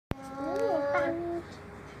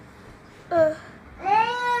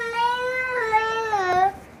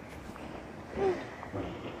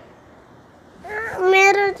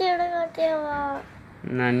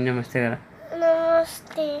नमस्ते गर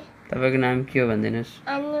नमस्ते तपाईको नाम के हो भनिदिनुस्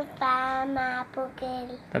अनुपमा पोखरेल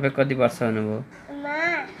तपाई कति वर्ष हुनुभयो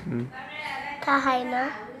थाहा छैन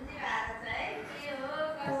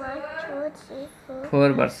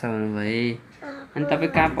 4 वर्ष हुनुभयो है अनि तपाई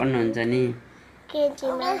कहाँ पढ्नुहुन्छ नि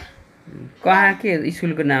केजीमा कहाँ के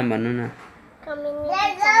स्कुलको नाम भन्नु न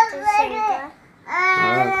कम्युनिटी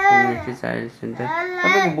चाइल्ड सेन्टर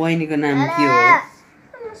तपाईको बहिनीको नाम के हो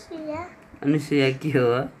अनुसुया के हो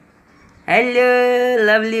hello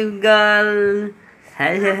lovely girl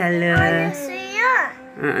hello hello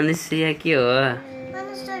Anusuya के हो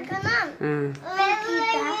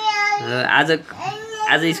आज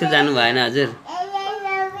स्कुल जानु भएन हजुर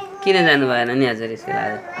किन जानु भएन नि हजुर स्कुल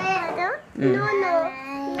आज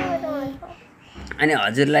अनि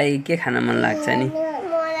हजुरलाई के खान मन लाग्छ नि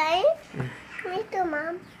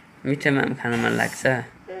मिठो माम खान मन लाग्छ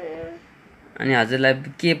अनि हजुरलाई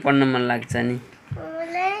के पढ्न मन लाग्छ नि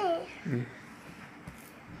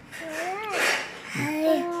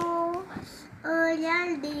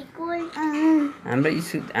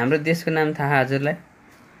हाम्रो देशको नाम थाहा हजुरलाई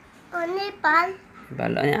नेपाल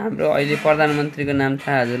अनि हाम्रो अहिले प्रधानमन्त्रीको नाम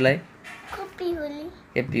थाहा हजुरलाई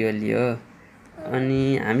केपी ओली हो अनि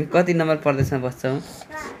हामी कति नम्बर प्रदेशमा बस्छौँ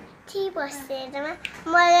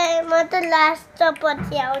म त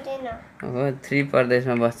राष्ट्रपति आउँदैन हो 3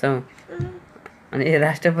 प्रदेशमा बस्छौँ अनि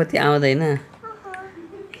राष्ट्रपति आउँदैन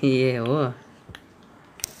ए हो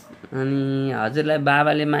अनि हजुरलाई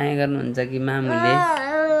बाबाले माया गर्नुहुन्छ कि मामुले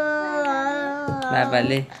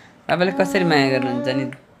बाबाले कसरी माया गर्नुहुन्छ नि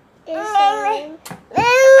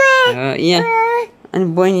यहाँ अनि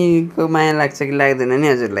बहिनीको माया लाग्छ कि लाग्दैन नि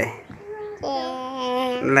हजुरलाई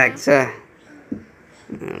लाग्छ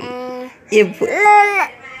ए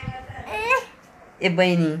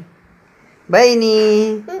बहिनी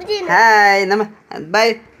हाय बाई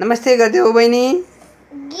नमस्ते गरिदेऊ बहिनी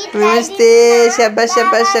नमस्ते स्याबास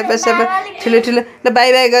ठुलो ल बाई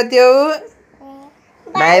गरिदेऊ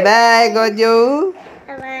बाई गरिदेऊ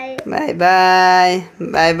बाई